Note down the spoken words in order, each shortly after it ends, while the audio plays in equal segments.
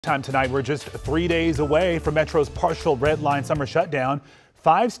Time tonight, we're just 3 days away from Metro's partial red line summer shutdown.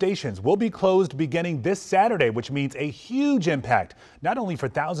 5 stations will be closed beginning this Saturday, which means a huge impact, not only for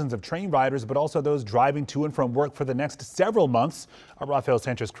thousands of train riders, but also those driving to and from work for the next several months. Our Rafael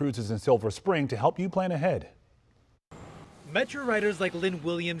Sanchez-Cruz is in Silver Spring to help you plan ahead. Metro riders like Lynn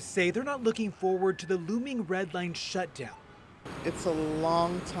Williams say they're not looking forward to the looming red line shutdown. It's a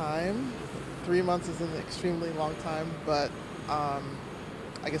long time. 3 months is an extremely long time, but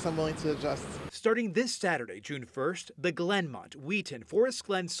I guess I'm willing to adjust. Starting this Saturday, June 1st, the Glenmont, Wheaton, Forest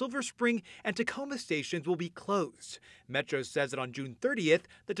Glen, Silver Spring, and Takoma stations will be closed. Metro says that on June 30th,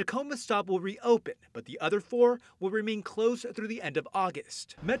 the Takoma stop will reopen, but the other 4 will remain closed through the end of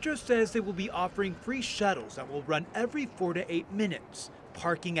August. Metro says they will be offering free shuttles that will run every 4 to 8 minutes.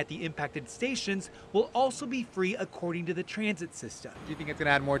 Parking at the impacted stations will also be free according to the transit system. Do you think it's going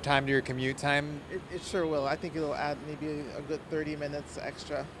to add more time to your commute time? It sure will. I think it'll add maybe a good 30 minutes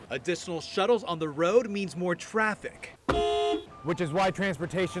extra. Additional shuttles on the road means more traffic. Which is why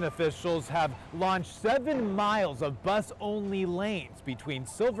transportation officials have launched 7 miles of bus-only lanes between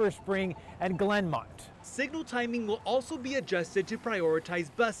Silver Spring and Glenmont. Signal timing will also be adjusted to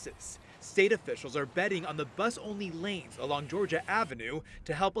prioritize buses. State officials are betting on the bus-only lanes along Georgia Avenue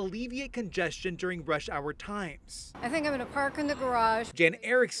to help alleviate congestion during rush hour times. I think I'm going to park in the garage. Jan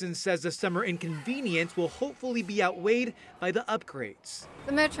Erickson says the summer inconvenience will hopefully be outweighed by the upgrades.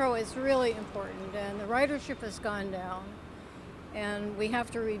 The Metro is really important, and the ridership has gone down, and we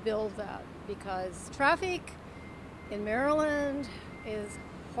have to rebuild that because traffic in Maryland is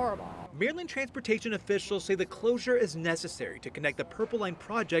horrible. Maryland transportation officials say the closure is necessary to connect the Purple Line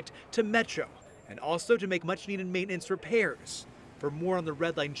project to Metro and also to make much-needed maintenance repairs. For more on the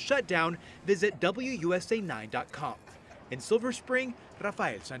red line shutdown, visit WUSA9.com. In Silver Spring,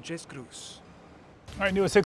 Rafael Sanchez-Cruz. All right, new at 6.